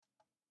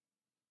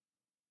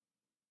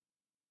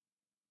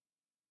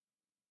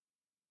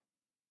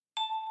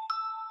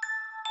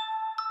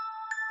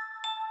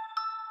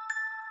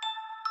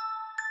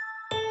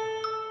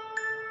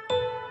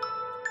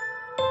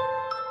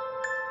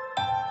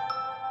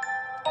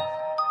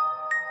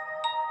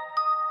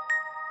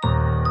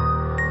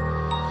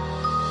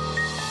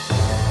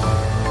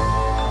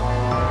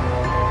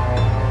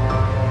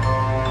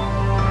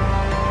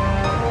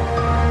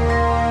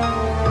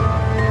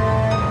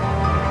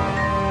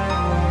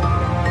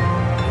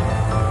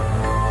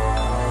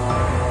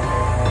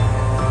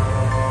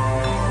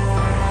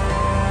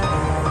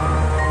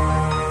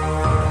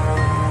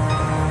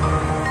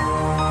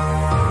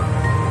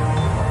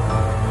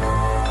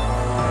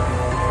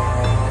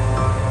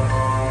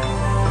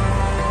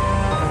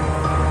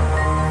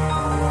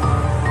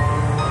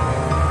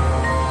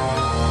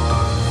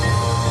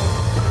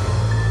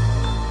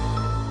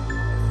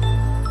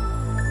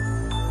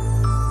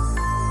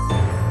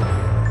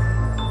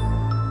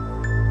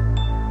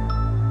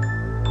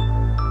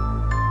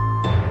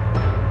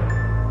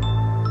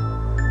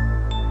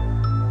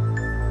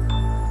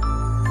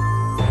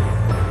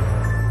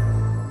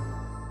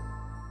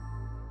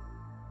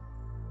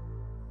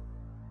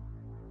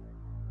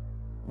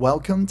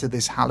Welcome to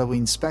this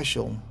Halloween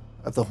special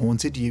of the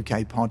Haunted UK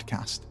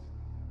podcast.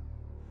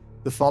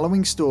 The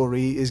following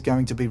story is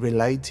going to be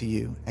relayed to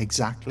you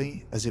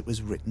exactly as it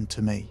was written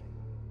to me.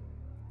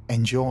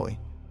 Enjoy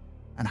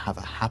and have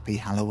a happy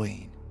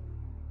Halloween.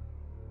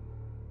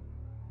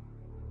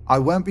 I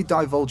won't be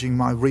divulging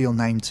my real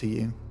name to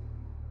you.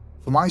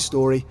 For my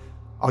story,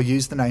 I'll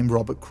use the name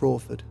Robert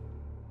Crawford.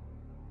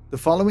 The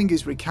following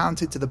is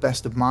recounted to the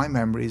best of my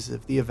memories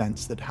of the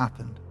events that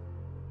happened.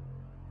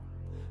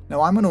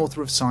 Now, I'm an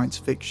author of science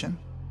fiction.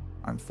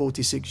 I'm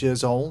 46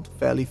 years old,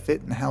 fairly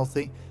fit and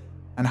healthy,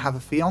 and have a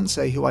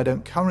fiancée who I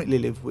don't currently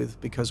live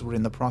with because we're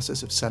in the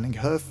process of selling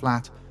her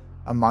flat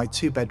and my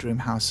 2-bedroom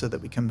house so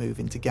that we can move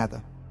in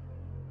together.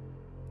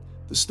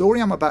 The story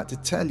I'm about to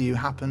tell you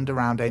happened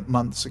around 8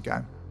 months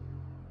ago.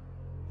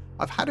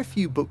 I've had a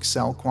few books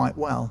sell quite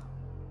well,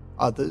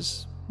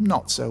 others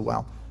not so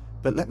well,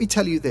 but let me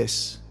tell you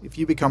this, if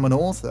you become an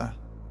author,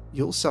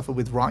 you'll suffer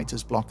with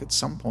writer's block at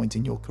some point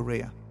in your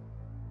career.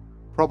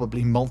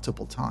 Probably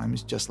multiple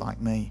times, just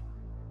like me.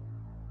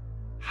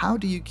 How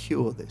do you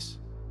cure this?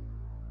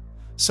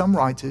 Some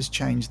writers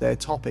change their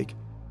topic.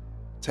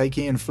 Take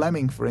Ian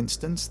Fleming, for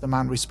instance, the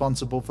man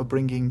responsible for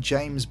bringing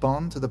James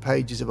Bond to the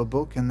pages of a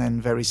book and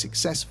then very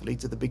successfully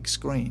to the big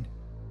screen.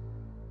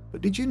 But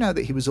did you know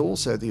that he was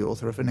also the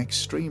author of an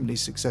extremely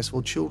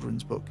successful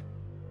children's book?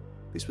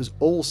 This was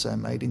also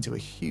made into a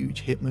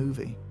huge hit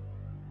movie.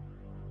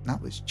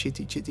 That was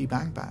Chitty Chitty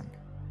Bang Bang.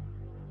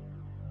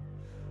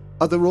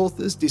 Other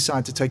authors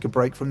decide to take a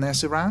break from their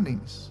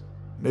surroundings,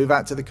 move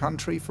out to the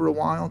country for a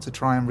while to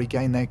try and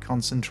regain their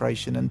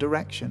concentration and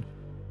direction.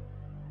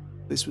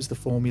 This was the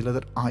formula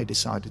that I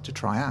decided to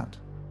try out.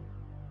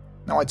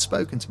 Now, I'd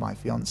spoken to my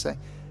fiancée,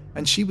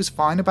 and she was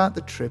fine about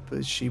the trip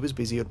as she was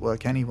busy at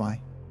work anyway.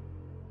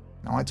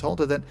 Now, I told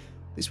her that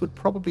this would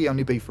probably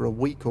only be for a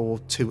week or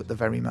 2 at the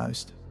very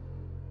most.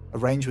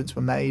 Arrangements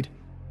were made,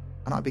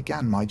 and I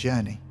began my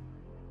journey.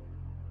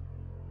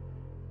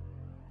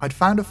 I'd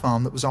found a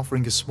farm that was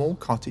offering a small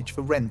cottage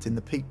for rent in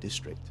the Peak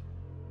District,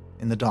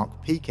 in the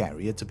Dark Peak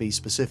area to be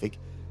specific.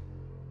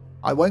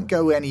 I won't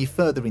go any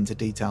further into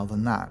detail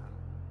than that,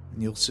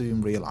 and you'll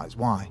soon realise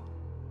why.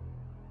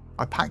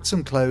 I packed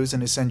some clothes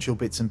and essential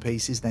bits and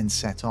pieces, then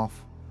set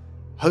off,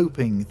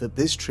 hoping that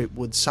this trip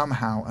would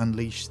somehow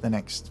unleash the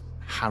next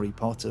Harry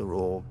Potter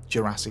or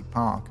Jurassic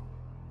Park.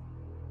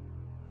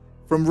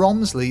 From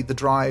Romsley, the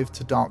drive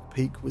to Dark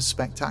Peak was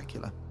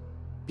spectacular.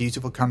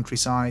 Beautiful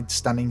countryside,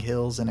 stunning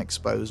hills and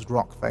exposed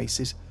rock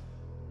faces,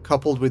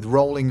 coupled with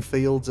rolling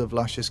fields of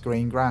luscious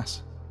green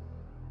grass.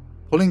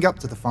 Pulling up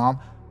to the farm,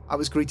 I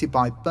was greeted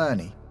by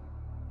Bernie.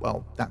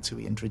 Well, that's who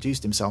he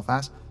introduced himself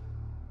as.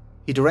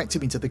 He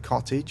directed me to the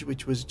cottage,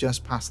 which was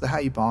just past the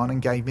hay barn,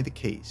 and gave me the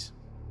keys.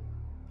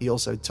 He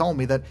also told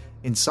me that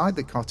inside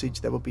the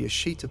cottage there would be a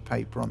sheet of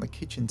paper on the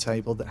kitchen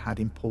table that had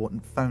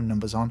important phone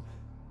numbers on,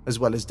 as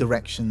well as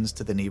directions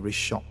to the nearest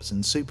shops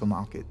and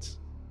supermarkets.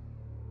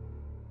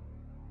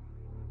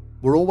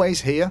 "We're always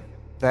here,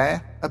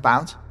 there,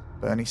 about,"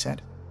 Bernie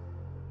said.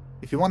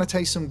 "If you want to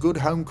taste some good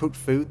home-cooked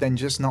food, then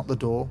just knock the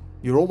door.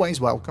 You're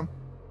always welcome."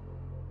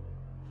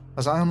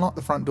 As I unlocked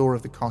the front door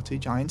of the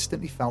cottage, I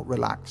instantly felt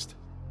relaxed.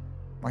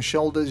 My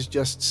shoulders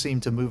just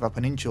seemed to move up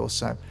an inch or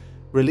so,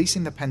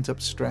 releasing the pent-up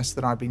stress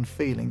that I'd been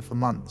feeling for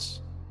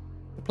months.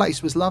 The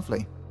place was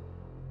lovely.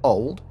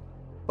 Old,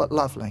 but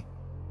lovely.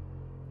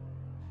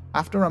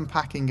 After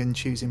unpacking and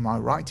choosing my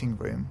writing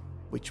room,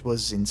 which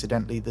was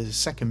incidentally the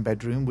second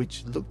bedroom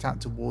which looked out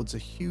towards a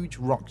huge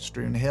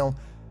rock-strewn hill,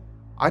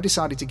 I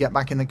decided to get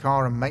back in the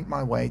car and make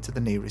my way to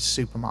the nearest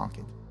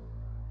supermarket.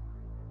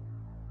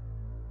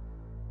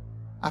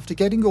 After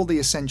getting all the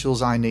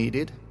essentials I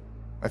needed,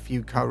 a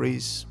few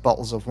curries,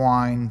 bottles of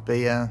wine,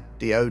 beer,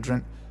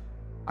 deodorant,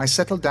 I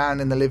settled down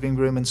in the living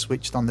room and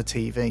switched on the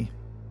TV.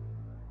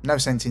 No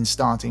sense in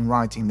starting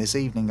writing this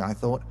evening, I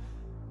thought.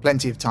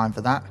 Plenty of time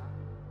for that.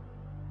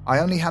 I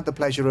only had the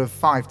pleasure of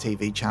 5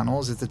 TV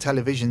channels as the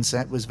television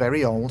set was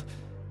very old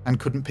and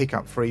couldn't pick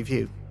up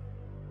Freeview.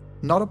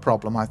 Not a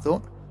problem, I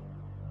thought.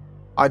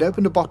 I'd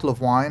opened a bottle of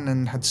wine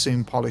and had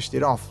soon polished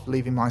it off,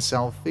 leaving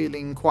myself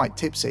feeling quite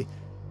tipsy,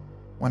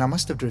 when I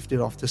must have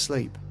drifted off to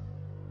sleep.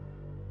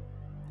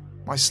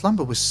 My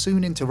slumber was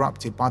soon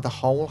interrupted by the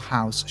whole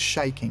house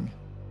shaking.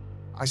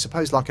 I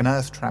suppose like an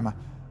earth tremor.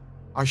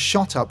 I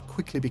shot up,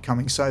 quickly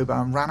becoming sober,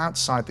 and ran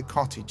outside the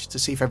cottage to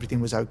see if everything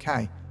was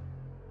okay.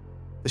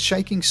 The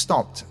shaking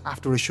stopped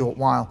after a short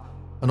while,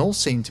 and all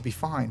seemed to be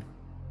fine.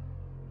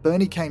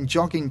 Bernie came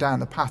jogging down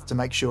the path to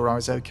make sure I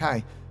was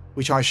okay,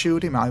 which I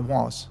assured him I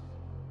was.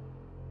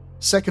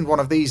 "Second one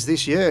of these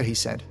this year," he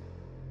said.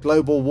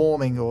 "Global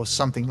warming or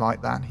something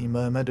like that," he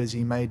murmured as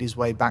he made his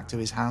way back to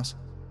his house.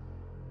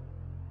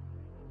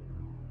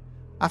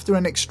 After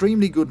an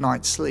extremely good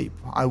night's sleep,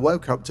 I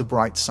woke up to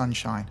bright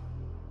sunshine.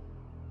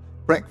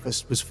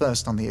 Breakfast was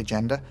first on the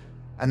agenda,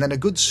 and then a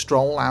good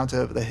stroll out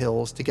over the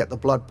hills to get the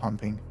blood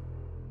pumping.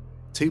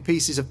 2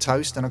 pieces of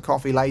toast and a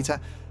coffee later,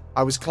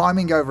 I was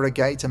climbing over a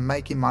gate and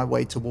making my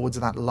way towards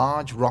that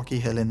large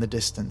rocky hill in the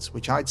distance,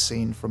 which I'd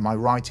seen from my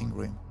writing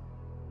room.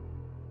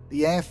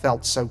 The air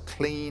felt so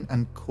clean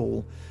and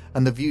cool,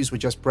 and the views were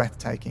just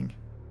breathtaking.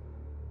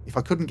 If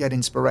I couldn't get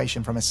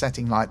inspiration from a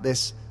setting like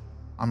this,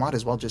 I might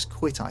as well just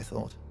quit, I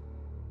thought.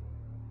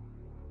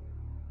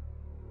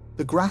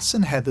 The grass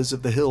and heathers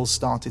of the hills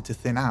started to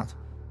thin out,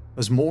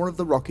 as more of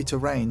the rocky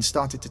terrain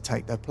started to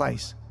take their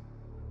place.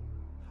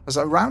 As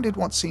I rounded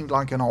what seemed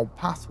like an old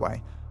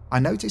pathway, I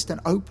noticed an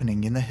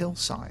opening in the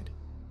hillside.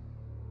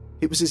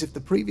 It was as if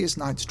the previous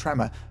night's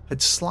tremor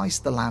had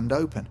sliced the land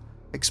open,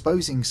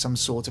 exposing some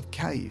sort of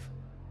cave.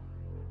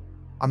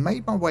 I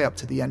made my way up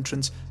to the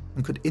entrance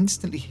and could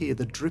instantly hear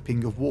the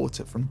dripping of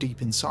water from deep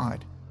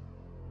inside.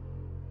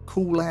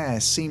 Cool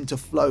air seemed to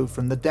flow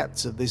from the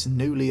depths of this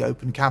newly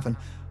opened cavern,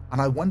 and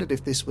I wondered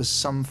if this was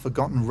some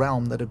forgotten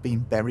realm that had been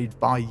buried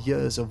by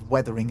years of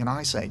weathering and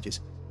ice ages.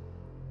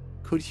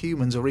 Could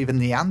humans or even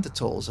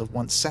Neanderthals have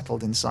once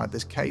settled inside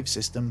this cave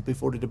system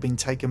before it had been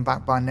taken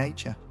back by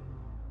nature?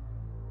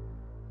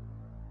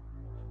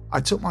 I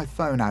took my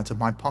phone out of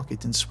my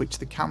pocket and switched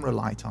the camera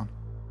light on.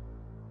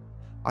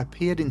 I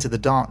peered into the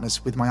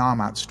darkness with my arm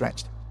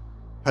outstretched,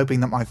 hoping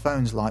that my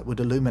phone's light would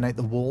illuminate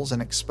the walls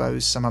and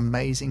expose some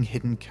amazing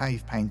hidden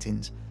cave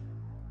paintings,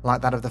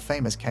 like that of the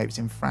famous caves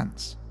in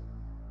France.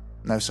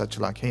 No such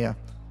luck here.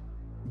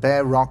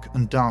 Bare rock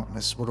and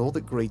darkness were all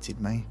that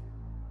greeted me.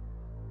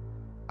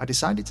 I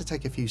decided to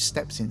take a few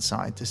steps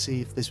inside to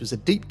see if this was a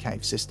deep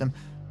cave system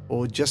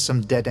or just some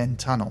dead-end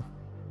tunnel.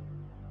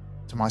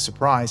 To my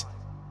surprise,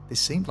 it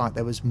seemed like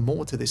there was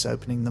more to this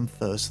opening than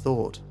first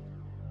thought.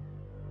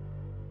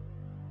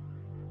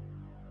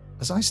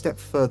 As I stepped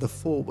further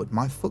forward,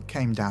 my foot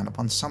came down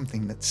upon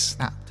something that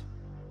snapped.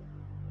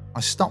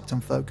 I stopped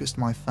and focused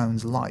my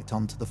phone's light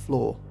onto the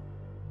floor.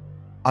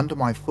 Under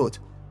my foot,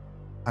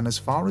 and as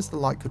far as the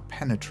light could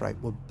penetrate,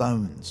 were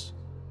bones.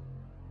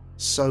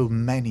 So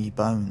many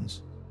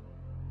bones.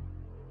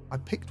 I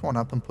picked one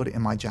up and put it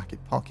in my jacket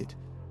pocket.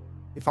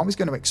 If I was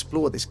going to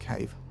explore this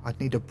cave, I'd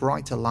need a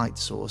brighter light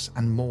source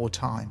and more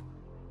time.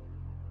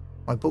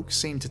 My book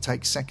seemed to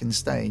take second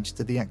stage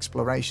to the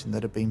exploration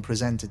that had been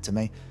presented to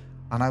me,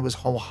 and I was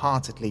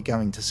wholeheartedly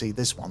going to see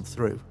this one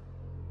through.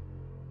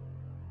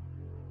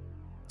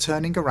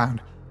 Turning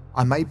around,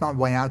 I made my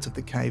way out of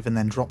the cave and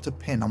then dropped a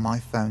pin on my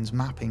phone's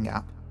mapping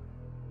app.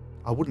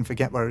 I wouldn't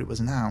forget where it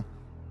was now.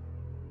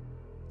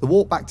 The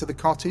walk back to the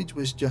cottage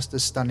was just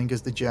as stunning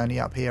as the journey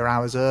up here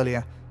hours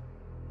earlier.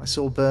 I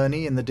saw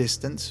Bernie in the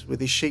distance with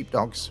his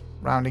sheepdogs,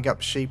 rounding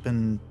up sheep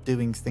and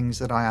doing things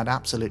that I had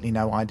absolutely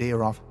no idea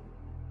of.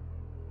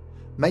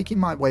 Making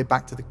my way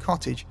back to the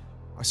cottage,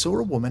 I saw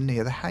a woman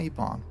near the hay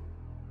barn.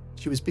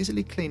 She was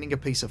busily cleaning a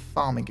piece of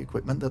farming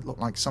equipment that looked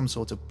like some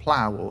sort of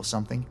plough or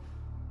something.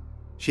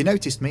 She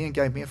noticed me and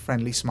gave me a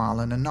friendly smile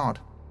and a nod.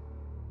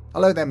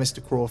 "Hello there,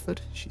 Mr.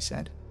 Crawford," she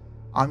said.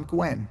 "I'm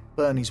Gwen,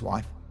 Bernie's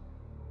wife.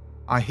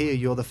 I hear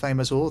you're the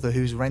famous author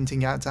who's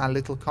renting out our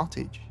little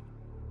cottage."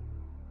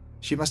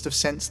 She must have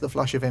sensed the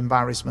flush of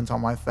embarrassment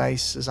on my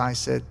face as I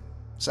said,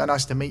 "So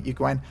nice to meet you,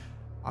 Gwen.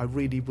 I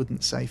really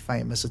wouldn't say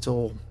famous at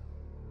all.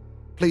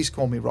 Please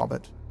call me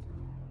Robert."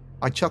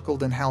 I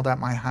chuckled and held out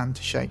my hand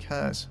to shake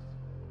hers.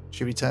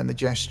 She returned the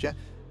gesture,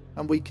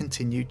 and we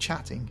continued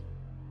chatting.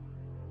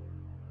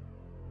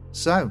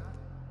 "So,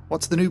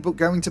 what's the new book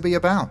going to be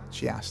about?"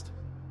 she asked.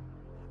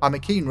 "I'm a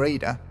keen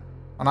reader,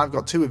 and I've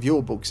got 2 of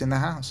your books in the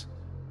house.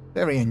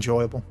 Very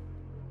enjoyable."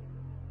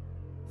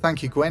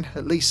 "Thank you, Gwen.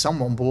 At least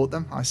someone bought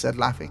them," I said,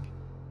 laughing.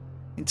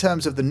 "In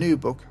terms of the new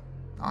book,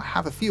 I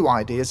have a few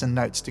ideas and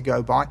notes to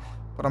go by,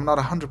 but I'm not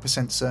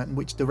 100% certain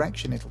which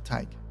direction it'll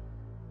take.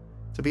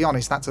 To be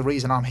honest, that's the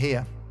reason I'm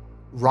here.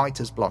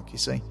 Writer's block, you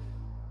see.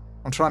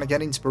 I'm trying to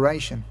get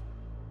inspiration."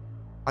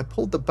 I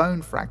pulled the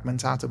bone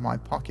fragment out of my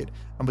pocket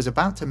and was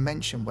about to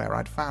mention where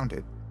I'd found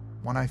it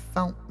when I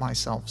felt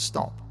myself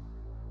stop.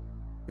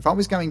 If I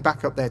was going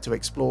back up there to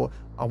explore,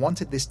 I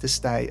wanted this to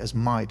stay as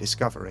my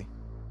discovery.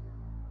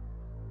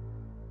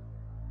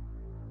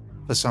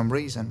 For some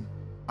reason,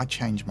 I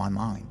changed my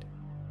mind.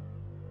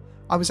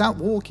 "I was out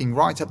walking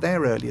right up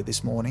there earlier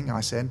this morning,"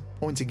 I said,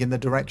 pointing in the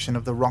direction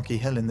of the rocky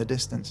hill in the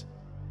distance,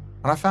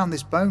 "and I found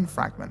this bone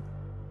fragment.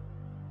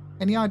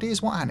 Any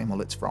ideas what animal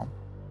it's from?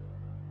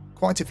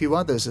 Quite a few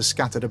others are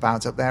scattered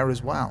about up there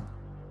as well."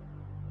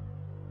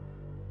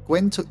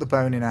 Gwen took the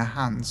bone in her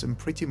hands and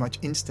pretty much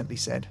instantly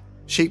said,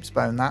 "Sheep's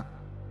bone, that.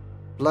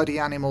 Bloody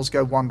animals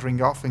go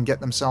wandering off and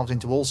get themselves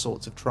into all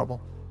sorts of trouble.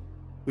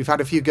 We've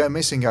had a few go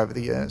missing over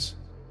the years.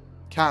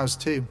 Cows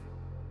too.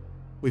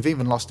 We've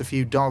even lost a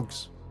few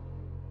dogs.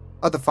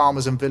 Other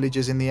farmers and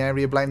villagers in the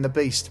area blame the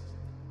beast."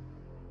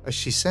 As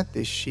she said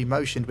this, she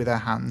motioned with her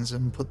hands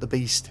and put the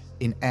beast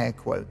in air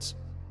quotes.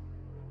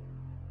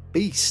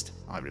 "Beast?"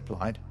 I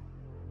replied.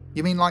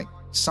 "You mean like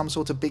some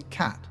sort of big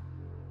cat?"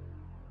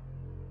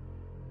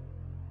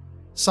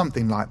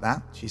 "Something like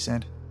that," she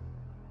said.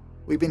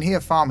 "We've been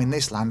here farming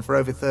this land for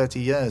over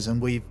 30 years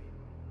and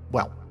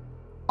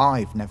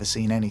I've never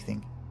seen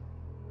anything.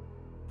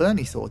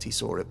 Bernie thought he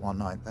saw it one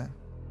night though."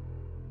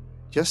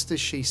 Just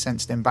as she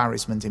sensed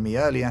embarrassment in me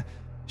earlier,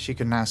 she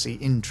could now see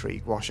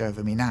intrigue wash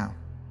over me now.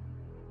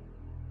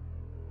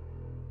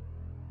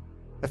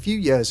 "A few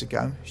years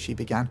ago," she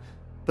began,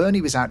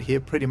 "Bernie was out here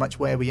pretty much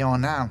where we are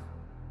now.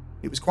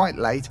 It was quite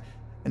late,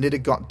 and it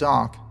had got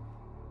dark.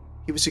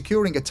 He was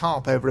securing a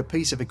tarp over a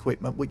piece of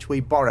equipment which we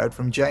borrowed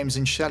from James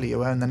and Shelley,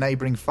 who own the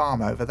neighbouring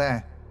farm over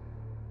there."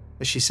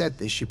 As she said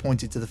this, she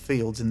pointed to the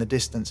fields in the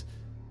distance,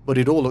 but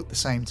it all looked the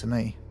same to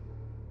me.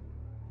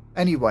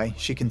 "Anyway,"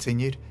 she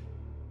continued,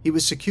 "he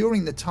was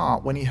securing the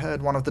tarp when he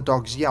heard one of the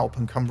dogs yelp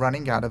and come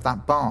running out of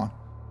that barn.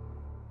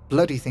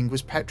 Bloody thing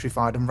was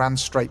petrified and ran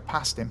straight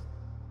past him.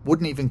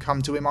 Wouldn't even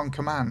come to him on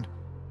command.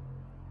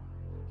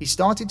 He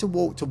started to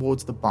walk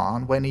towards the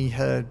barn when he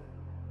heard,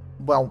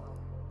 well,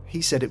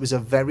 he said it was a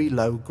very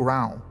low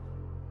growl.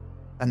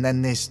 And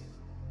then this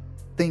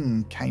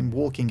thing came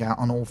walking out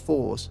on all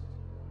fours.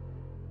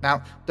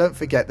 Now, don't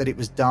forget that it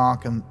was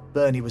dark and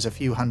Bernie was a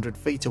few 100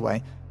 feet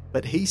away,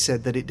 but he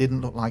said that it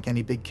didn't look like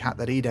any big cat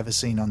that he'd ever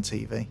seen on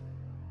TV.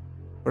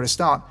 For a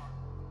start,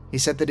 he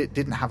said that it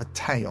didn't have a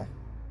tail,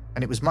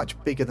 and it was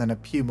much bigger than a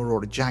puma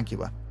or a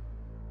jaguar.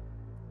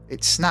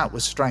 Its snout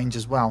was strange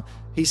as well.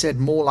 He said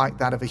more like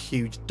that of a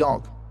huge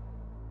dog.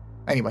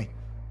 Anyway,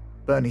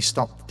 Bernie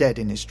stopped dead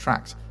in his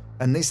tracks,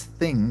 and this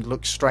thing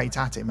looked straight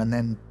at him and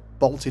then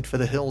bolted for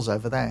the hills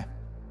over there.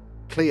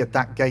 Cleared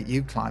that gate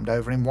you climbed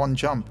over in one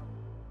jump.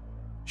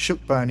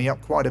 Shook Bernie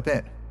up quite a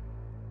bit.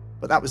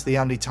 But that was the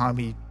only time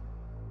he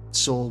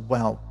saw,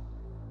 well,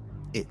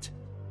 it."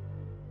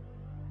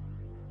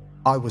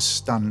 I was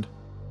stunned,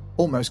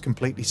 almost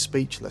completely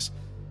speechless,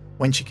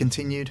 when she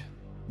continued,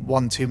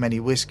 "One too many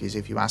whiskies,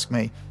 if you ask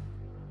me.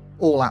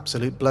 All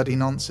absolute bloody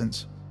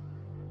nonsense.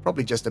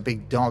 Probably just a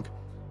big dog.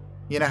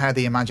 You know how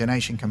the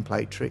imagination can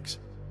play tricks.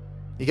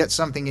 You get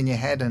something in your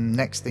head and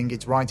next thing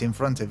it's right in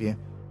front of you."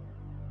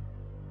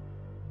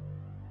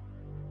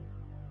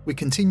 We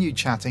continued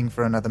chatting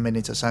for another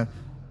minute or so,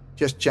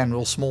 just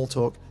general small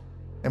talk,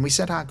 then we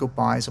said our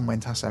goodbyes and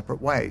went our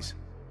separate ways.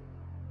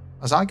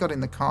 As I got in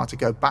the car to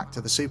go back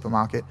to the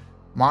supermarket,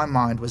 my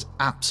mind was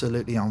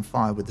absolutely on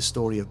fire with the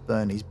story of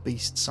Bernie's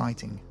beast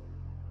sighting.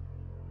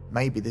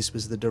 Maybe this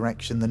was the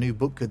direction the new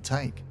book could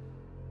take.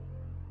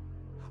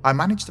 I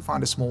managed to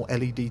find a small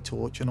LED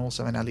torch and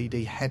also an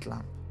LED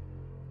headlamp.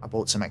 I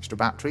bought some extra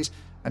batteries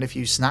and a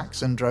few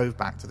snacks and drove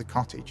back to the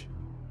cottage.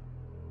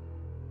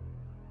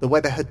 The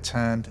weather had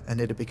turned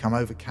and it had become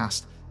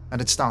overcast and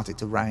had started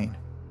to rain.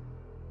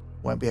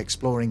 Won't be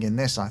exploring in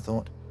this, I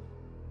thought.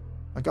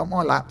 I got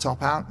my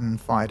laptop out and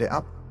fired it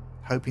up,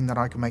 hoping that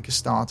I could make a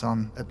start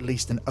on at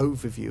least an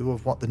overview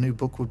of what the new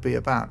book would be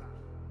about.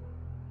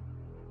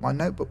 My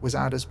notebook was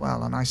out as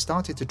well, and I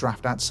started to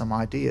draft out some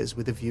ideas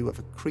with a view of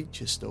a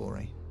creature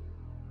story.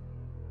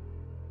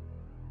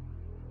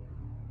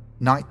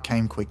 Night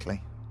came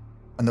quickly,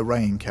 and the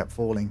rain kept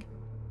falling.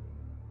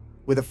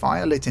 With a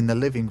fire lit in the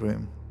living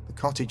room, the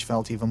cottage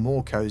felt even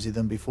more cozy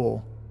than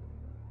before.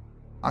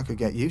 I could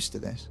get used to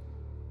this.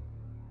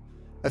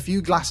 A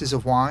few glasses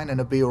of wine and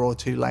a beer or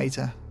two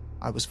later,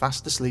 I was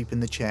fast asleep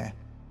in the chair.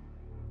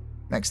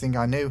 Next thing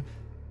I knew,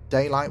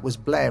 daylight was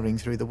blaring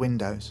through the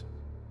windows.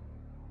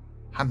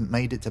 Hadn't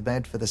made it to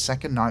bed for the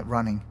second night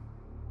running.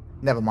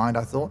 Never mind,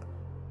 I thought.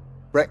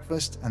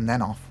 Breakfast and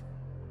then off.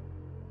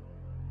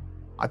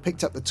 I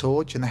picked up the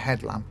torch and the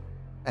headlamp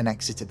and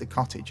exited the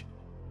cottage,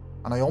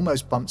 and I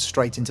almost bumped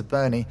straight into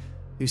Bernie,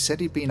 who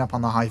said he'd been up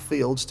on the high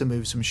fields to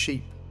move some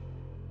sheep.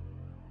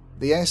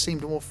 The air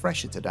seemed more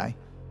fresher today,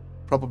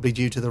 probably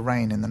due to the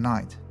rain in the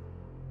night.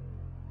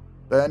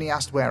 Bernie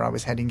asked where I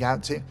was heading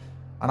out to,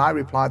 and I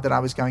replied that I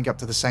was going up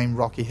to the same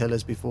rocky hill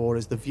as before,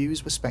 as the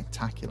views were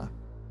spectacular.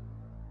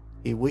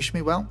 He wished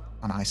me well,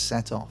 and I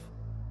set off.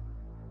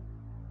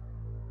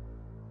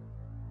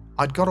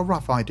 I'd got a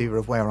rough idea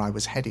of where I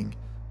was heading,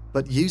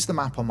 but used the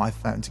map on my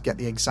phone to get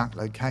the exact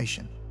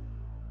location.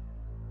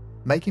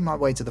 Making my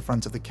way to the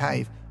front of the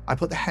cave, I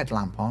put the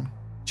headlamp on,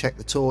 checked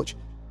the torch,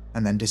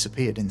 and then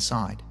disappeared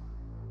inside.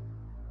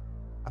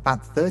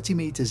 About 30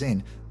 meters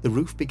in, the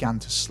roof began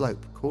to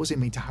slope, causing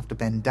me to have to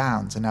bend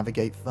down to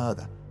navigate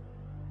further.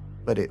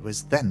 But it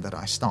was then that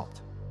I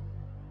stopped.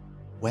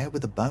 Where were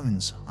the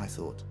bones, I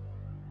thought.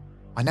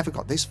 I never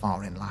got this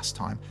far in last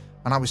time,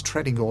 and I was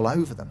treading all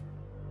over them,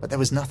 but there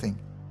was nothing.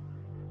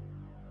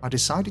 I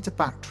decided to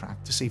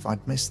backtrack to see if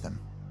I'd missed them,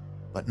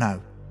 but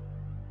no,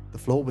 the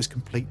floor was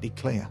completely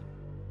clear.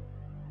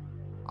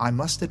 I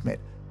must admit,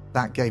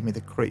 that gave me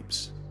the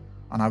creeps,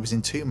 and I was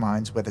in two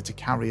minds whether to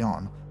carry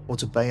on or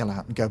to bail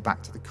out and go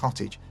back to the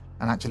cottage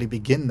and actually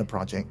begin the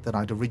project that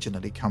I'd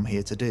originally come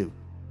here to do,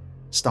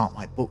 start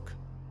my book.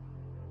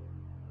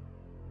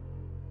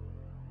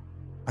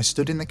 I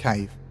stood in the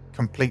cave,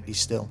 completely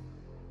still,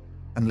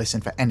 and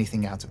listened for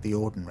anything out of the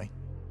ordinary.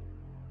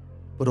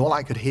 But all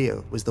I could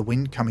hear was the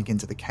wind coming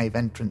into the cave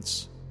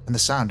entrance and the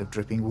sound of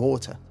dripping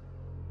water.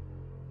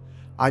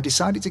 I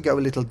decided to go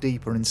a little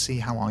deeper and see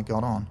how I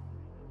got on,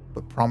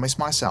 but promised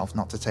myself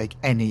not to take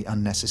any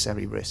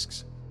unnecessary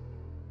risks.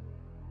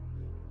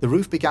 The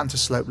roof began to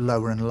slope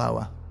lower and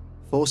lower,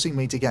 forcing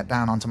me to get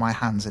down onto my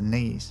hands and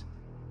knees.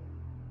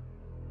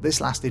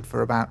 This lasted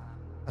for about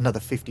another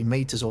 50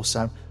 meters or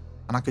so,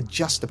 and I could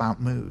just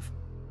about move.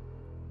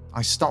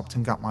 I stopped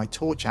and got my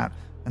torch out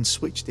and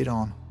switched it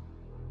on.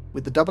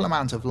 With the double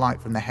amount of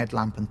light from the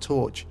headlamp and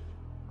torch,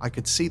 I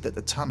could see that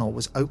the tunnel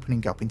was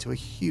opening up into a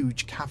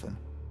huge cavern.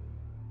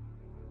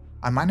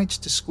 I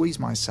managed to squeeze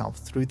myself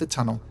through the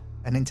tunnel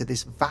and into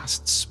this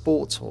vast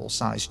sports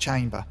hall-sized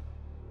chamber.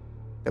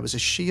 There was a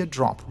sheer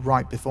drop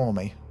right before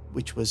me,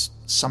 which was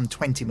some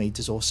 20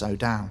 meters or so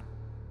down.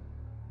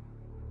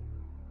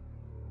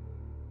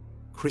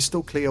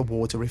 Crystal clear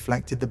water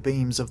reflected the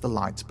beams of the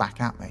lights back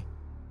at me.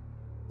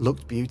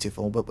 Looked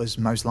beautiful, but was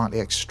most likely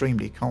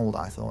extremely cold,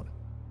 I thought.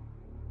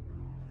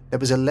 There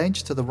was a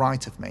ledge to the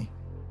right of me,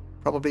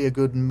 probably a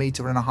good 1.5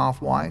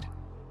 meters wide,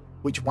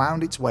 which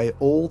wound its way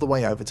all the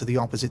way over to the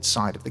opposite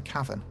side of the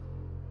cavern.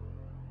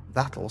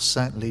 That'll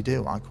certainly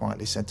do, I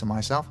quietly said to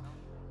myself,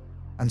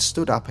 and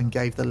stood up and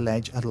gave the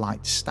ledge a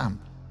light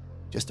stamp,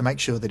 just to make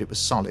sure that it was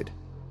solid.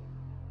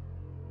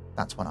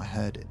 That's when I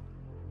heard it.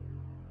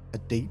 A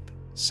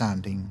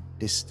deep-sounding,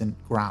 distant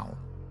growl,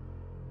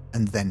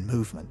 and then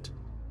movement.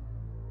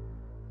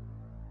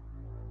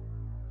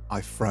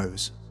 I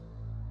froze,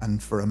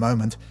 and for a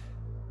moment,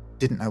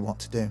 didn't know what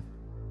to do.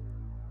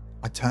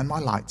 I turned my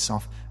lights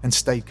off and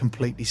stayed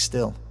completely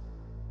still.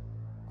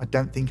 I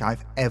don't think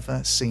I've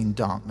ever seen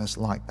darkness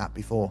like that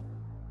before.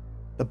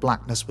 The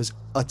blackness was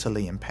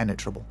utterly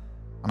impenetrable,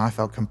 and I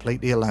felt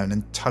completely alone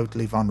and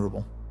totally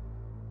vulnerable.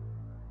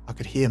 I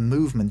could hear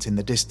movement in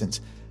the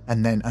distance,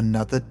 and then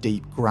another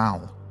deep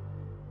growl.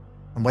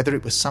 And whether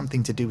it was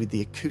something to do with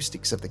the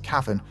acoustics of the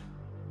cavern,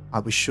 I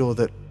was sure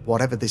that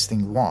whatever this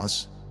thing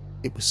was,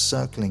 it was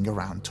circling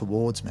around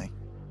towards me.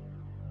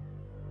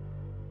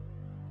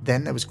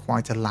 Then there was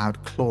quite a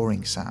loud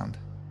clawing sound,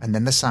 and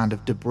then the sound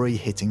of debris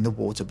hitting the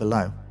water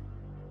below.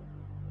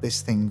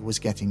 This thing was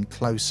getting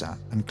closer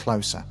and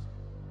closer,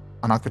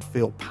 and I could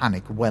feel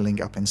panic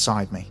welling up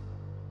inside me.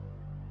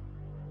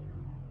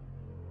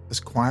 As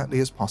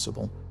quietly as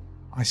possible,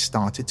 I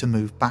started to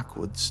move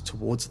backwards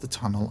towards the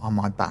tunnel on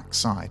my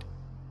backside.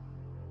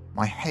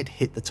 My head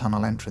hit the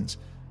tunnel entrance,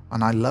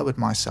 and I lowered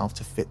myself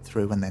to fit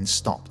through and then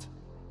stopped.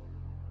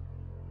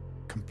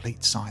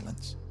 Complete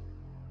silence.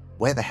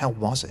 Where the hell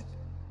was it?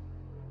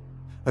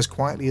 As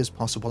quietly as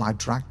possible, I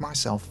dragged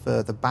myself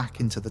further back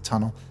into the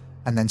tunnel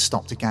and then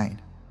stopped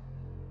again.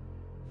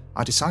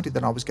 I decided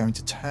that I was going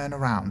to turn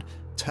around,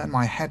 turn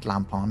my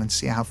headlamp on and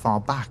see how far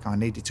back I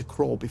needed to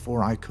crawl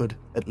before I could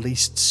at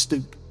least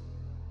stoop.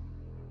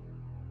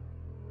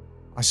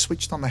 I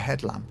switched on the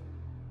headlamp,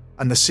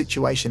 and the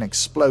situation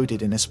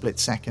exploded in a split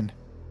second.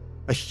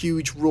 A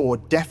huge roar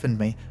deafened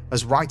me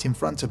as right in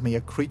front of me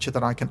a creature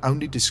that I can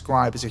only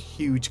describe as a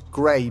huge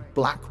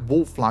grey-black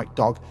wolf-like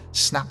dog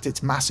snapped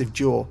its massive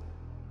jaw.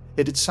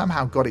 It had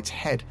somehow got its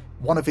head,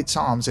 one of its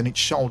arms and its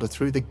shoulder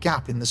through the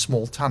gap in the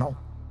small tunnel.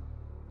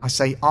 I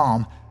say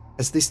arm,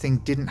 as this thing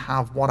didn't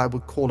have what I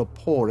would call a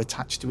paw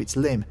attached to its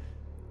limb.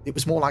 It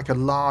was more like a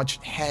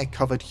large,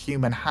 hair-covered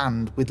human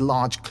hand with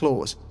large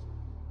claws.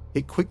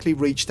 It quickly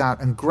reached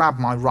out and grabbed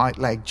my right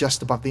leg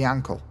just above the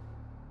ankle.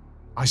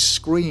 I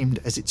screamed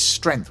as its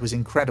strength was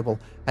incredible,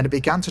 and it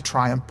began to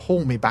try and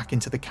pull me back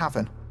into the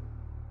cavern.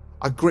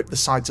 I gripped the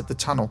sides of the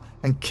tunnel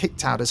and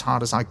kicked out as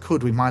hard as I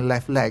could with my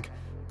left leg,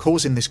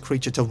 causing this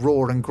creature to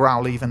roar and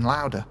growl even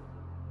louder.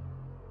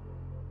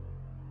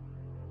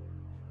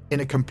 In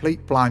a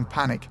complete blind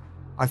panic,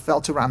 I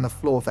felt around the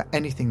floor for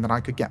anything that I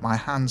could get my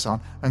hands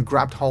on and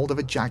grabbed hold of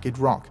a jagged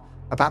rock,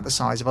 about the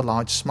size of a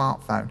large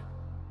smartphone.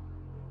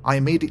 I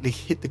immediately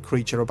hit the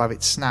creature above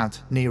its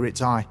snout, near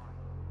its eye.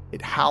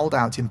 It howled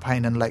out in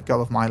pain and let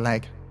go of my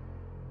leg.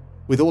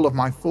 With all of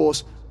my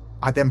force,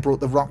 I then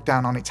brought the rock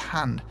down on its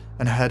hand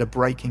and heard a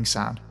breaking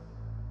sound.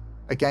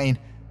 Again,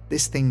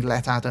 this thing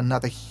let out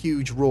another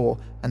huge roar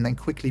and then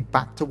quickly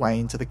backed away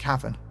into the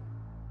cavern.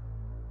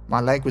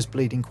 My leg was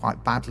bleeding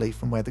quite badly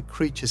from where the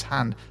creature's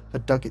hand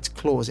had dug its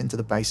claws into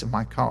the base of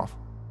my calf.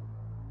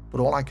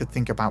 But all I could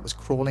think about was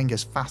crawling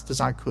as fast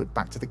as I could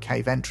back to the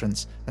cave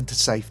entrance and to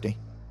safety.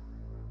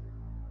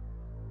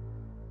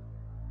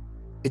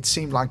 It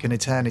seemed like an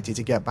eternity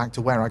to get back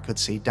to where I could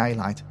see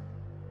daylight,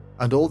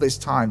 and all this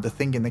time the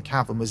thing in the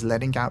cavern was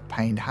letting out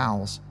pained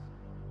howls.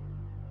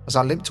 As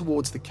I limped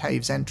towards the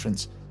cave's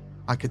entrance,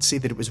 I could see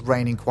that it was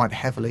raining quite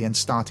heavily and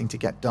starting to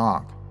get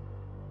dark.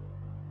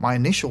 My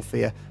initial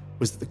fear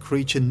was that the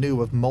creature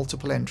knew of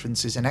multiple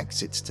entrances and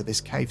exits to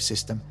this cave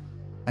system,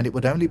 and it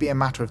would only be a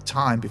matter of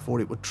time before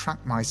it would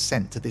track my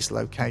scent to this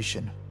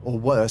location, or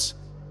worse,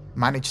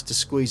 manage to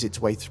squeeze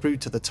its way through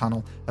to the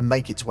tunnel and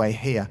make its way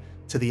here,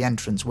 to the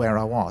entrance where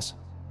I was.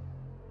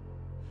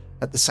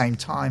 At the same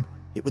time,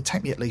 it would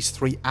take me at least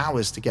 3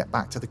 hours to get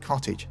back to the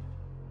cottage.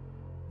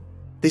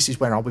 This is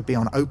where I would be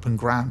on open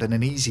ground and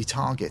an easy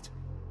target,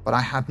 but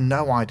I had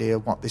no idea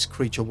what this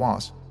creature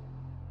was.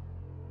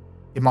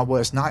 In my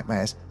worst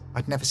nightmares,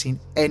 I'd never seen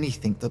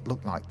anything that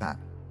looked like that,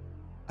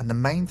 and the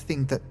main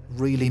thing that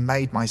really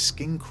made my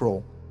skin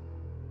crawl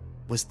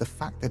was the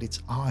fact that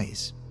its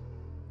eyes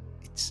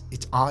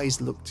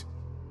looked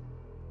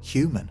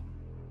human.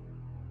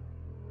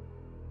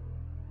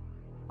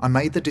 I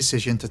made the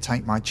decision to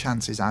take my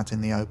chances out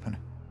in the open.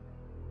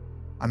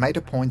 I made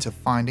a point of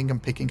finding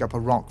and picking up a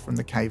rock from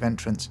the cave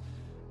entrance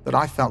that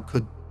I felt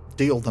could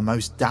deal the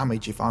most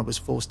damage if I was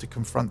forced to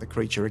confront the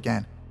creature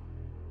again.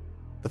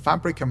 The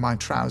fabric of my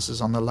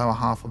trousers on the lower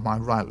half of my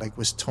right leg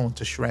was torn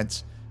to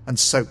shreds and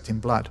soaked in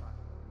blood.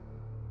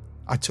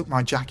 I took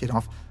my jacket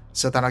off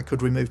so that I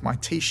could remove my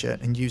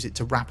t-shirt and use it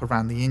to wrap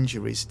around the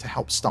injuries to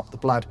help stop the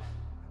blood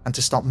and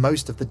to stop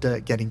most of the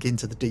dirt getting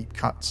into the deep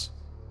cuts.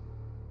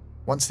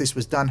 Once this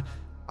was done,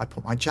 I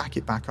put my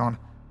jacket back on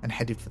and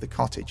headed for the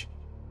cottage.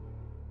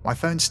 My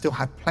phone still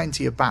had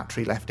plenty of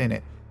battery left in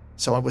it,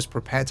 so I was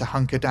prepared to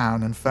hunker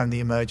down and phone the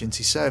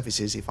emergency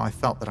services if I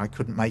felt that I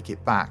couldn't make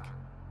it back.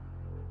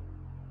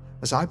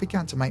 As I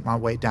began to make my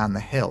way down the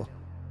hill,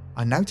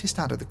 I noticed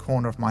out of the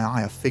corner of my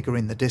eye a figure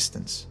in the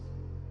distance.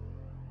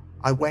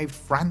 I waved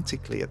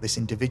frantically at this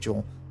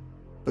individual,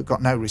 but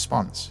got no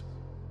response.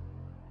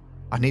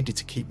 I needed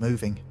to keep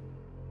moving.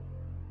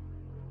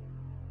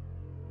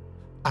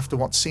 After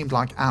what seemed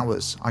like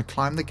hours, I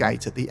climbed the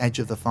gate at the edge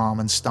of the farm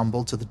and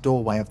stumbled to the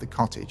doorway of the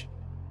cottage.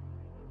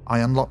 I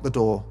unlocked the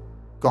door,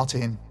 got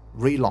in,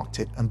 relocked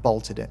it and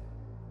bolted it.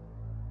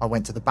 I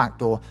went to the back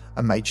door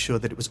and made sure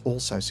that it was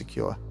also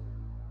secure.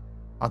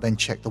 I then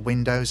checked the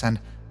windows and,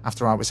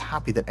 after I was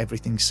happy that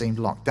everything seemed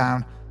locked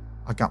down,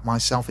 I got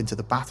myself into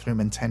the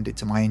bathroom and tended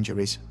to my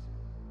injuries.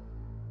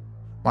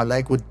 My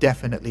leg would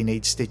definitely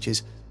need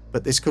stitches,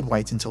 but this could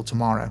wait until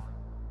tomorrow.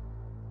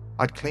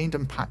 I'd cleaned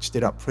and patched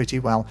it up pretty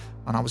well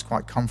and I was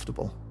quite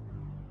comfortable.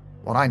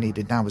 What I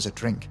needed now was a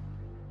drink.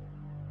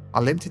 I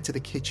limped into the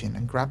kitchen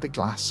and grabbed a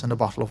glass and a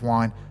bottle of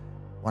wine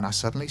when I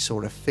suddenly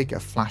saw a figure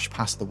flash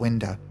past the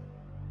window.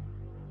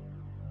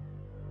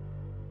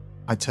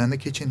 I turned the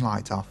kitchen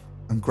light off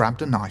and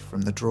grabbed a knife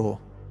from the drawer.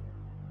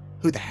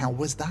 Who the hell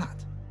was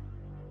that?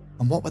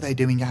 And what were they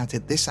doing out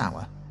at this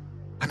hour?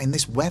 And in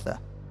this weather?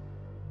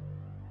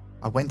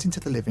 I went into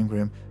the living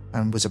room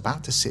and was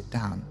about to sit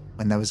down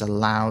when there was a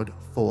loud,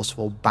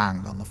 forceful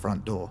bang on the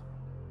front door.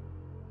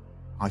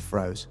 I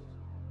froze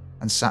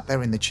and sat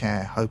there in the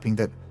chair hoping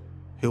that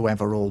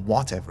whoever or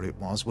whatever it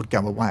was would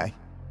go away.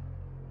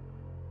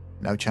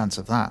 No chance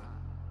of that.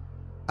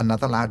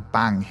 Another loud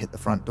bang hit the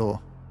front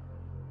door.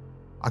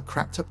 I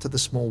crept up to the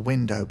small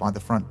window by the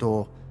front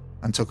door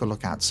and took a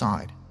look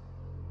outside.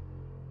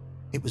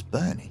 It was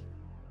Bernie.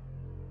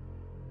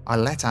 I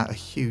let out a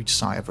huge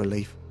sigh of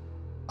relief,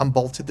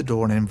 unbolted the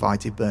door and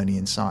invited Bernie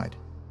inside.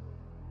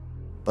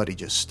 But he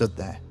just stood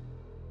there.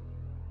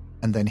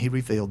 And then he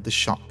revealed the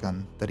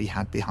shotgun that he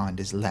had behind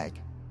his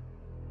leg.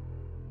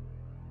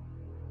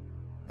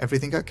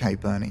 "Everything okay,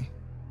 Bernie?"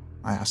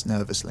 I asked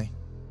nervously.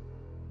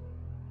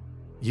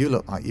 "You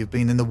look like you've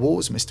been in the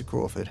wars, Mr.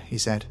 Crawford," he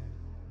said.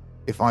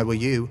 "If I were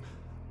you,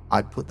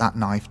 I'd put that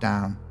knife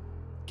down,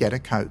 get a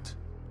coat,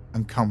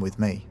 and come with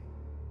me."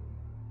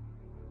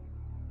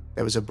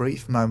 There was a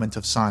brief moment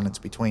of silence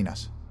between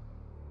us.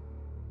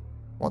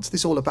 "What's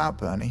this all about,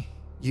 Bernie?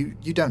 You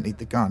don't need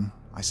the gun,"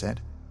 I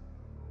said.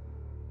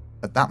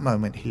 At that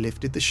moment, he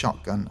lifted the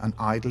shotgun and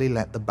idly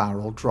let the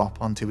barrel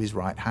drop onto his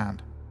right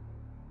hand,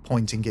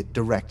 pointing it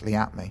directly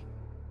at me.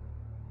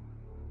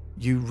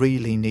 "You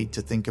really need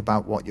to think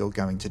about what you're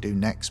going to do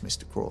next,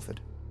 Mr.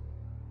 Crawford.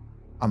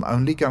 I'm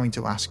only going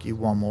to ask you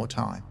one more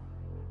time.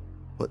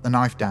 Put the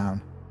knife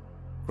down,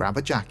 grab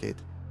a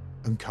jacket,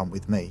 and come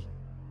with me."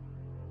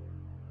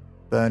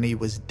 Bernie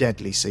was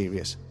deadly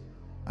serious,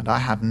 and I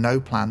had no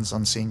plans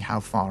on seeing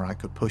how far I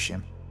could push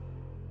him.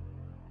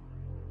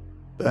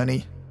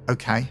 "Bernie,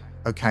 okay.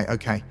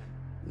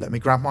 Let me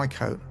grab my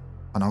coat,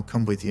 and I'll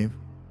come with you.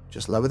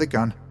 Just lower the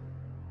gun.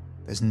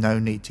 There's no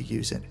need to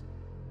use it.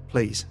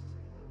 Please,"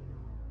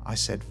 I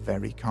said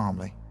very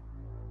calmly.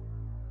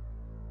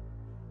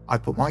 I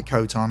put my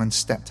coat on and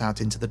stepped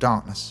out into the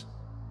darkness.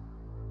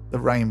 The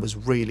rain was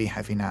really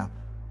heavy now,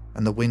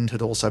 and the wind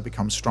had also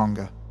become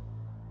stronger.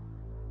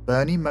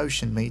 Bernie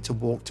motioned me to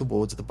walk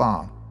towards the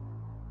barn,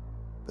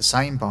 the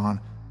same barn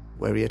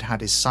where he had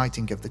had his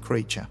sighting of the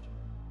creature.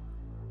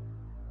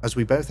 As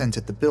we both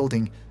entered the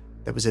building,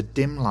 there was a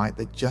dim light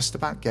that just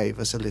about gave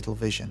us a little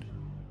vision.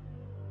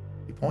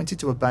 He pointed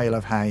to a bale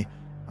of hay,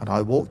 and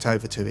I walked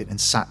over to it and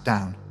sat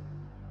down.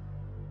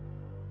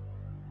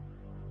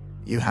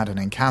 "You had an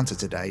encounter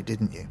today,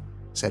 didn't you?"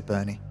 said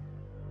Bernie.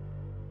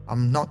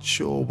 "I'm not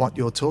sure what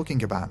you're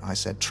talking about," I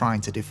said,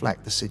 trying to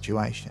deflect the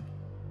situation.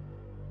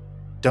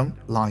 "Don't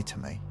lie to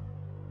me.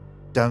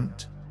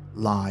 Don't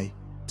lie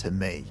to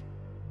me.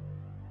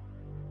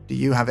 Do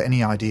you have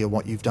any idea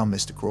what you've done,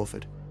 Mr.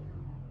 Crawford?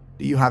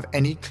 Do you have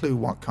any clue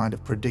what kind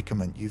of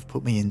predicament you've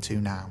put me into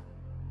now?"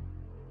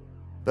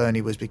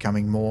 Bernie was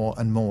becoming more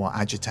and more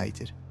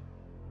agitated.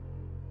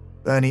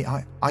 "Bernie,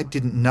 I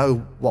didn't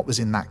know what was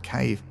in that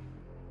cave.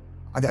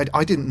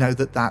 I didn't know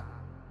that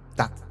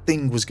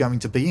thing was going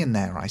to be in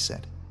there," I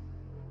said.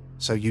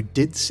 "So you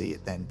did see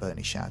it then?"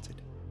 Bernie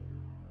shouted.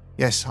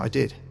 "Yes, I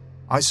did.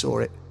 I saw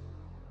it,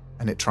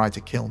 and it tried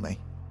to kill me.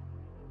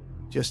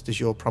 Just as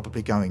you're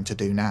probably going to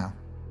do now."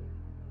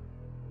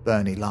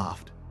 Bernie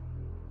laughed.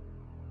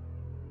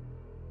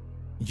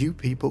 "You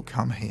people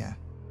come here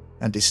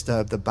and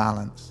disturb the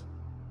balance.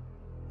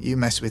 You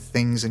mess with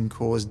things and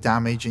cause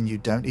damage and you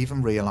don't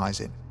even realize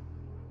it.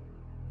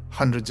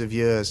 Hundreds of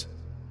years,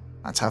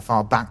 That's how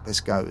far back this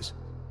goes.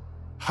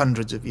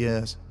 Hundreds of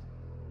years.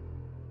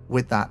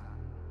 With that,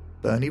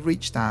 Bernie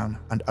reached down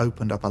and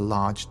opened up a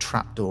large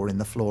trapdoor in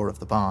the floor of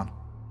the barn.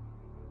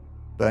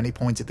 Bernie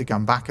pointed the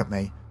gun back at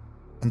me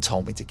and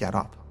told me to get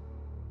up.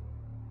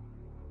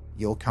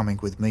 "You're coming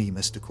with me,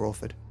 Mr.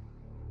 Crawford."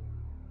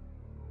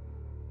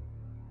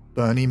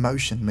 Bernie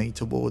motioned me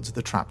towards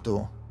the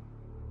trapdoor.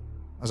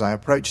 As I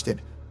approached it,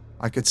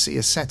 I could see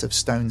a set of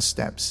stone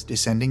steps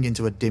descending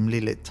into a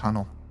dimly lit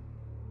tunnel.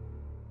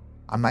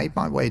 I made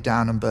my way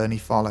down and Bernie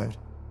followed.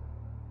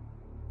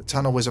 The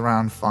tunnel was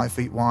around 5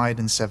 feet wide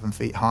and 7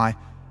 feet high,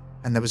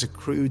 and there was a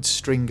crude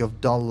string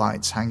of doll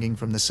lights hanging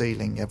from the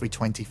ceiling every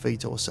 20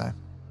 feet or so.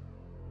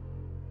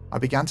 I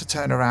began to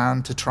turn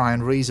around to try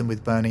and reason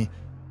with Bernie,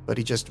 but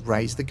he just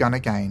raised the gun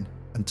again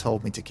and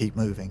told me to keep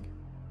moving.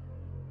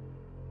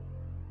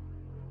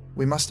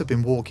 We must have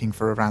been walking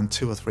for around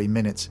 2 or 3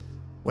 minutes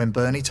when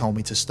Bernie told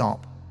me to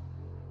stop.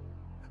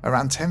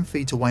 Around 10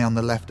 feet away on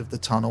the left of the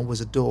tunnel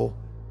was a door.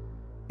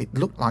 It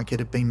looked like it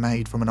had been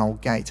made from an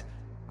old gate,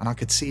 and I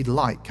could see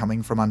light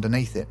coming from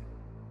underneath it.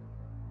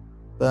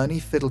 Bernie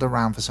fiddled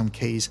around for some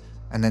keys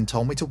and then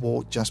told me to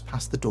walk just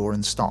past the door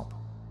and stop.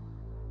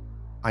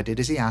 I did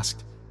as he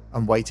asked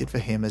and waited for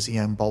him as he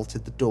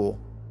unbolted the door,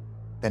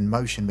 then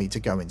motioned me to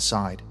go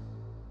inside.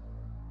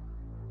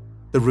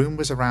 The room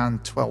was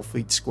around 12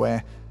 feet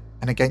square,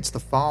 and against the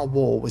far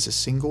wall was a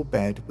single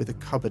bed with a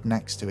cupboard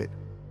next to it.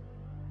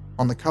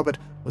 On the cupboard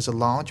was a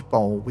large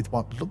bowl with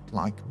what looked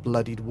like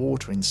bloodied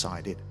water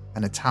inside it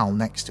and a towel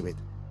next to it.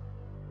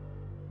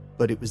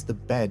 But it was the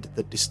bed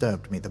that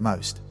disturbed me the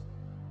most.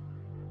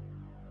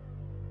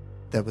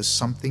 There was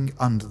something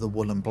under the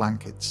woolen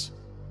blankets.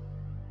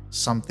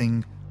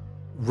 Something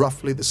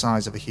roughly the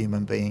size of a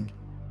human being.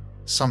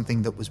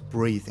 Something that was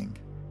breathing.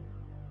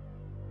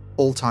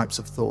 All types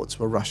of thoughts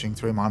were rushing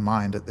through my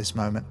mind at this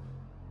moment.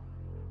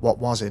 What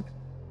was it?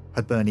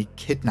 Had Bernie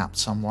kidnapped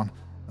someone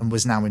and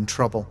was now in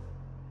trouble?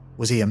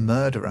 Was he a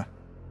murderer?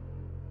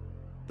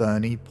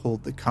 Bernie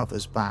pulled the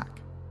covers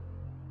back.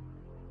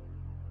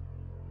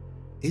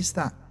 "Is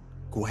that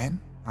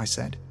Gwen?" I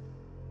said.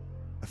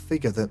 A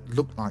figure that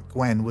looked like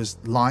Gwen was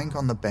lying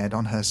on the bed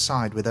on her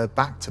side with her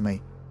back to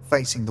me,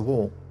 facing the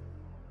wall.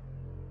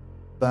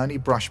 Bernie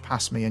brushed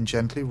past me and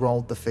gently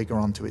rolled the figure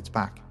onto its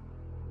back.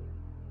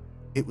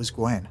 It was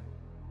Gwen,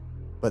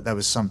 but there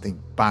was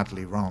something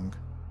badly wrong.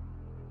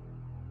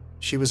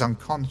 She was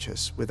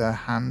unconscious with her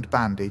hand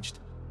bandaged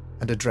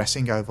and a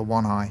dressing over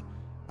one eye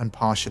and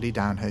partially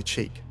down her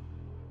cheek.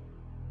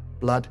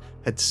 Blood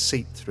had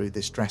seeped through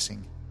this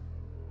dressing.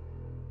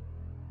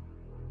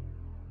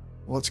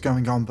 "What's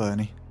going on,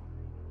 Bernie?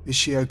 Is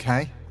she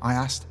okay?" I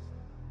asked.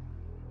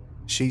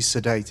 "She's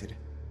sedated,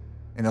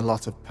 in a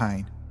lot of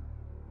pain.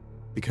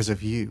 Because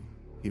of you,"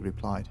 he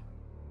replied.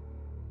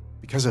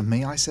 "Because of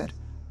me?" I said.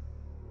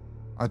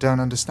 "I don't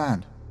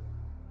understand."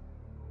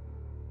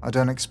 "I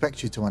don't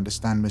expect you to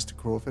understand, Mr.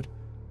 Crawford.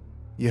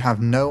 You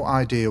have no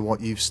idea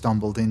what you've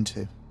stumbled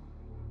into."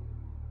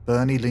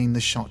 Bernie leaned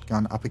the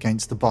shotgun up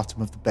against the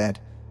bottom of the bed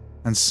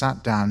and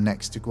sat down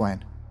next to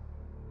Gwen.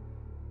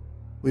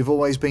 "We've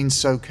always been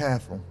so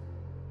careful.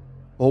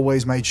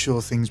 Always made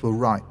sure things were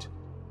right.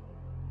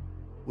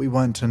 We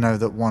weren't to know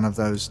that one of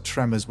those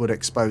tremors would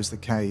expose the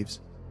caves.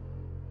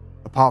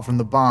 Apart from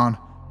the barn,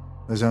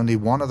 there's only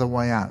one other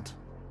way out,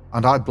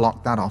 and I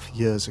blocked that off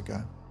years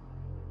ago.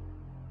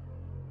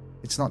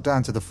 It's not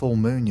down to the full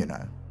moon, you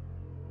know.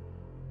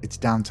 It's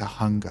down to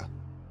hunger."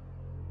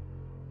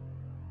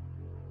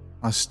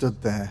 I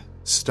stood there,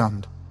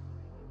 stunned,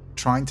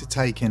 trying to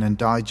take in and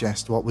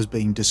digest what was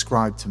being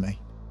described to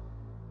me.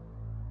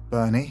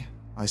 "Bernie,"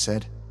 I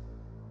said,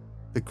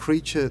 "the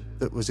creature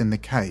that was in the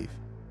cave,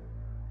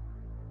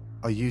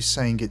 are you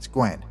saying it's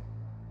Gwen?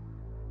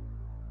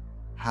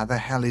 How the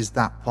hell is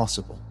that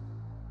possible?"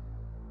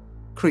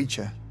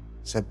 "Creature,"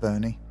 said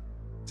Bernie,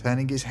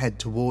 turning his head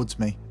towards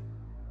me.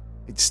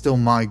 "It's still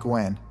my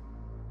Gwen.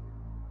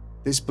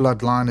 This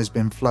bloodline has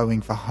been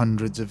flowing for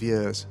hundreds of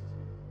years.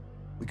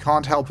 We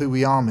can't help who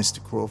we are,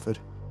 Mr. Crawford.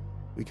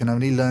 We can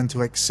only learn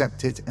to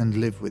accept it and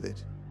live with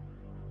it.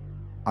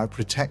 I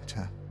protect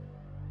her.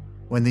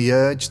 When the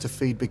urge to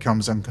feed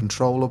becomes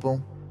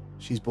uncontrollable,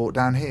 she's brought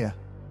down here,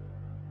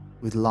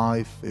 with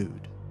live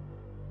food.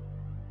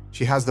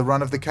 She has the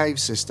run of the cave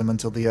system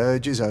until the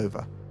urge is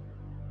over.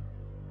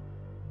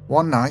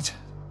 One night,"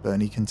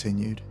 Bernie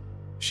continued,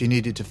 "she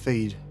needed to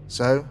feed,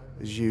 so,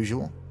 as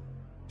usual,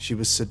 she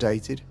was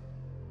sedated,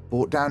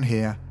 brought down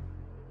here,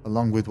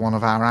 along with one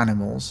of our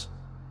animals,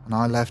 and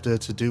I left her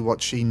to do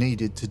what she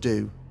needed to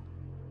do.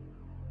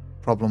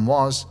 Problem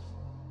was,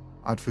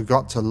 I'd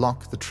forgot to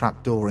lock the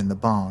trapdoor in the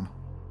barn.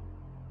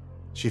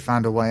 She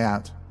found a way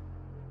out,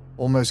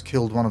 almost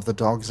killed one of the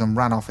dogs and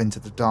ran off into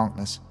the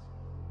darkness.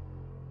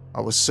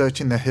 I was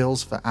searching the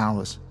hills for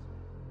hours.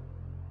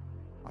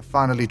 I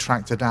finally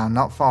tracked her down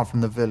not far from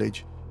the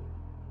village,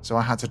 so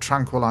I had to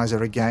tranquilize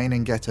her again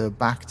and get her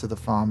back to the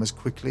farm as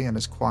quickly and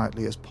as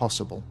quietly as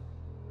possible."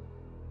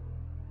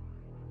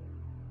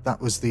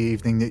 "That was the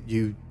evening that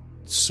you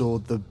saw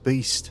the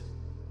beast,"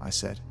 I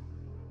said.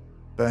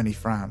 Bernie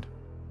frowned.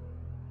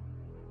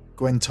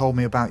 Gwen told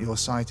me about your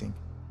sighting.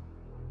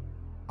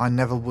 I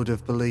never would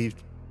have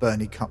believed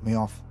Bernie cut me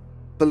off.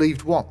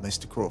 Believed what,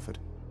 Mr. Crawford?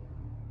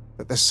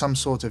 That there's some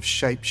sort of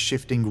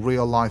shape-shifting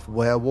real-life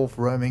werewolf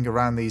roaming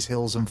around these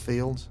hills and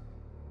fields?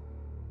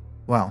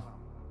 Well,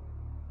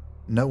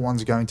 no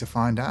one's going to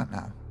find out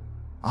now,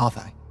 are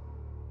they?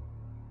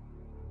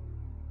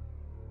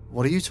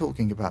 What are you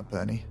talking about,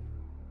 Bernie?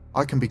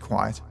 I can be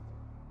quiet.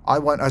 I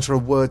won't utter a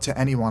word to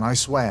anyone, I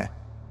swear.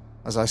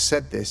 As I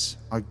said this,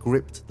 I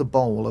gripped the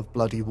bowl of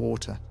bloody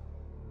water.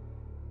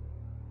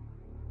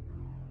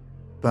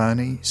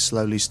 Bernie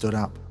slowly stood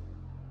up,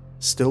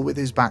 still with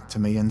his back to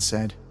me, and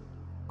said,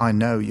 I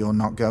know you're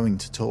not going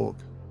to talk.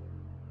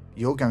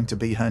 You're going to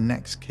be her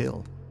next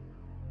kill.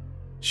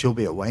 She'll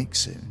be awake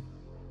soon.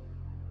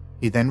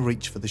 He then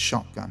reached for the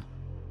shotgun,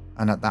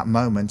 and at that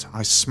moment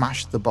I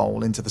smashed the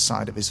bowl into the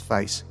side of his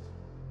face.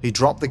 He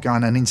dropped the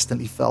gun and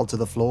instantly fell to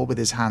the floor with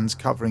his hands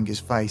covering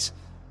his face.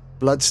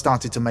 Blood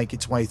started to make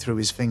its way through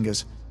his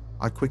fingers.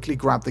 I quickly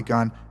grabbed the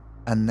gun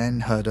and then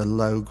heard a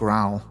low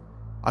growl.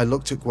 I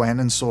looked at Gwen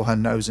and saw her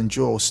nose and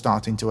jaw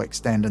starting to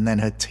extend and then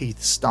her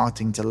teeth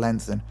starting to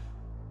lengthen.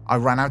 I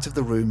ran out of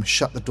the room,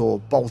 shut the door,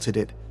 bolted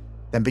it,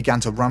 then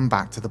began to run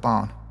back to the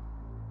barn.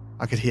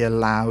 I could hear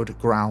loud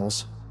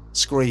growls,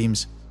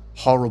 screams,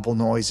 horrible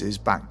noises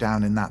back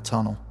down in that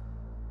tunnel.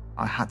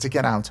 I had to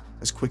get out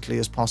as quickly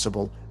as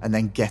possible and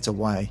then get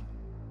away.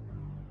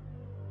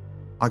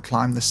 I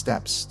climbed the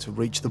steps to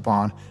reach the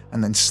barn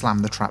and then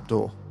slammed the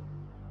trapdoor.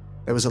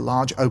 There was a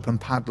large open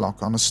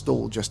padlock on a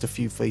stool just a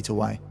few feet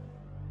away.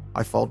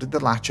 I folded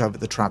the latch over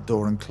the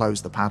trapdoor and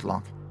closed the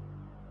padlock.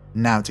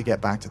 Now to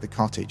get back to the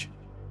cottage.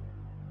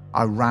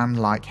 I ran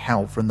like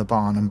hell from the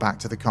barn and back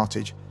to the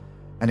cottage,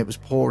 and it was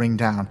pouring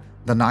down.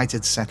 The night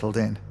had settled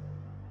in.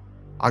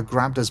 I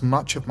grabbed as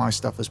much of my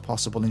stuff as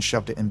possible and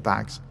shoved it in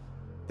bags,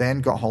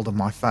 then got hold of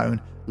my phone,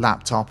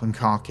 laptop and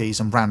car keys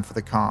and ran for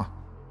the car.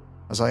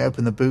 As I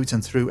opened the boot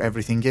and threw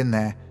everything in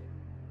there,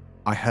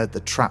 I heard the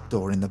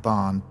trapdoor in the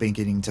barn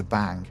beginning to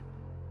bang,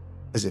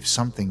 as if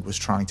something was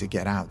trying to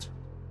get out.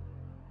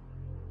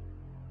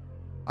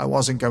 I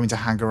wasn't going to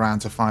hang around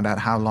to find out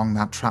how long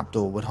that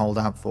trapdoor would hold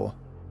out for.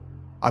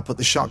 I put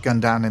the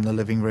shotgun down in the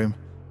living room,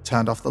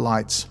 turned off the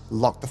lights,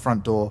 locked the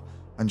front door,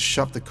 and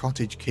shoved the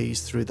cottage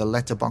keys through the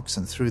letterbox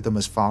and threw them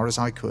as far as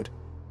I could.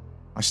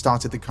 I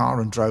started the car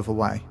and drove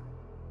away.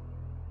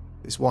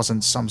 This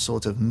wasn't some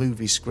sort of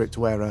movie script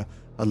where a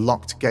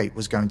locked gate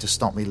was going to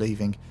stop me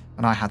leaving,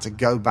 and I had to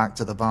go back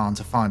to the barn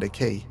to find a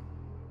key.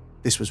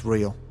 This was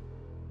real.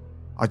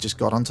 I just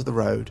got onto the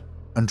road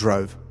and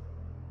drove.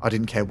 I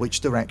didn't care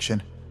which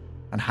direction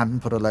and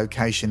hadn't put a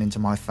location into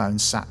my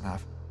phone's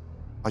sat-nav.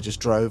 I just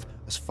drove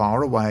as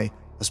far away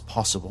as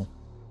possible.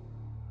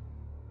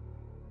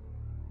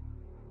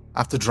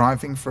 After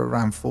driving for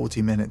around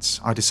 40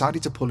 minutes, I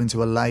decided to pull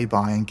into a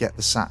lay-by and get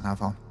the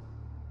sat-nav on.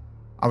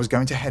 I was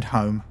going to head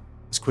home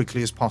as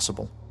quickly as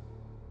possible.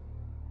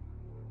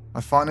 I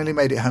finally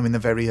made it home in the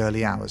very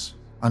early hours,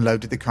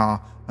 unloaded the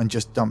car and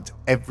just dumped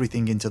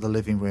everything into the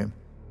living room.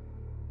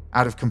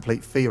 Out of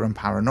complete fear and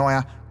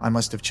paranoia, I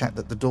must have checked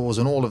that the doors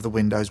and all of the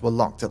windows were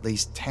locked at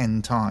least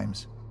 10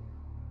 times.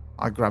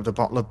 I grabbed a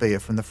bottle of beer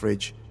from the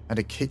fridge and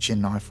a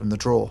kitchen knife from the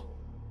drawer.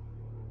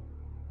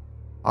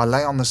 I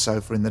lay on the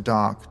sofa in the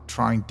dark,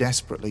 trying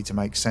desperately to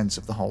make sense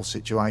of the whole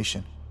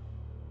situation.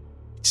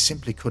 It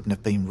simply couldn't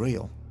have been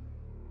real.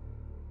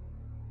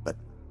 But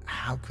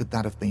how could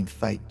that have been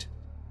faked?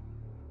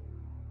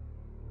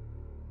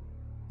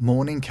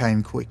 Morning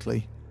came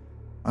quickly,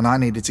 and I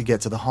needed to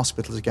get to the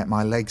hospital to get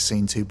my leg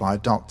seen to by a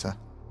doctor.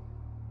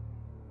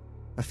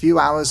 A few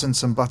hours and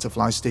some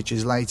butterfly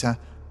stitches later,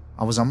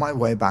 I was on my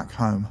way back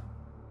home.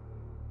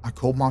 I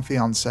called my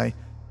fiancée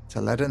to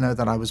let her know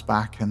that I was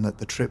back and that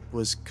the trip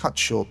was cut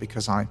short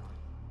because I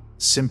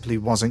simply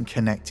wasn't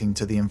connecting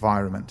to the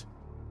environment.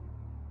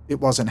 It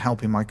wasn't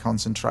helping my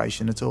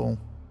concentration at all.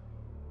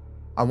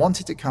 I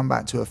wanted to come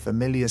back to a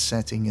familiar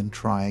setting and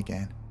try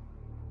again.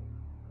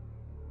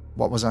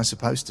 What was I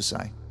supposed to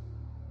say?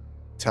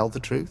 Tell the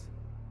truth?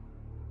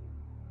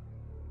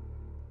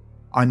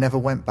 I never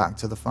went back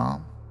to the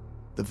farm,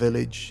 the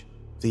village,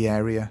 the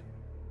area.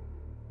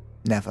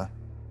 Never.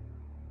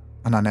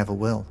 And I never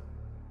will.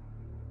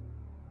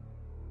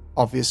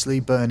 Obviously,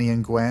 Bernie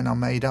and Gwen are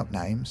made-up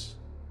names.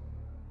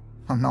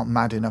 I'm not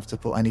mad enough to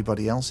put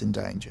anybody else in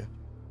danger.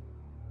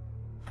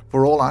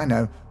 For all I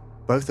know,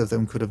 both of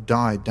them could have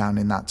died down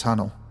in that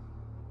tunnel.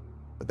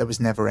 But there was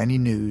never any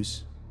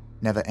news,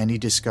 never any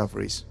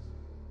discoveries.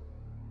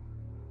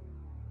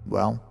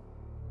 Well,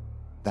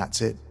 that's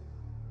it.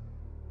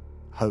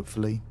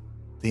 Hopefully,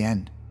 the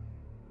end.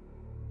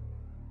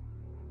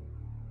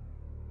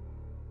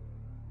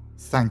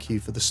 Thank you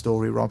for the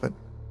story, Robert.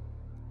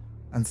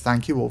 And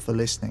thank you all for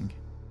listening.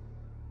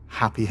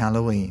 Happy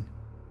Halloween.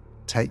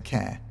 Take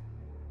care.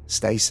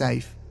 Stay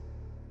safe.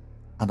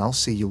 And I'll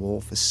see you all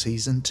for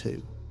Season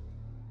 2.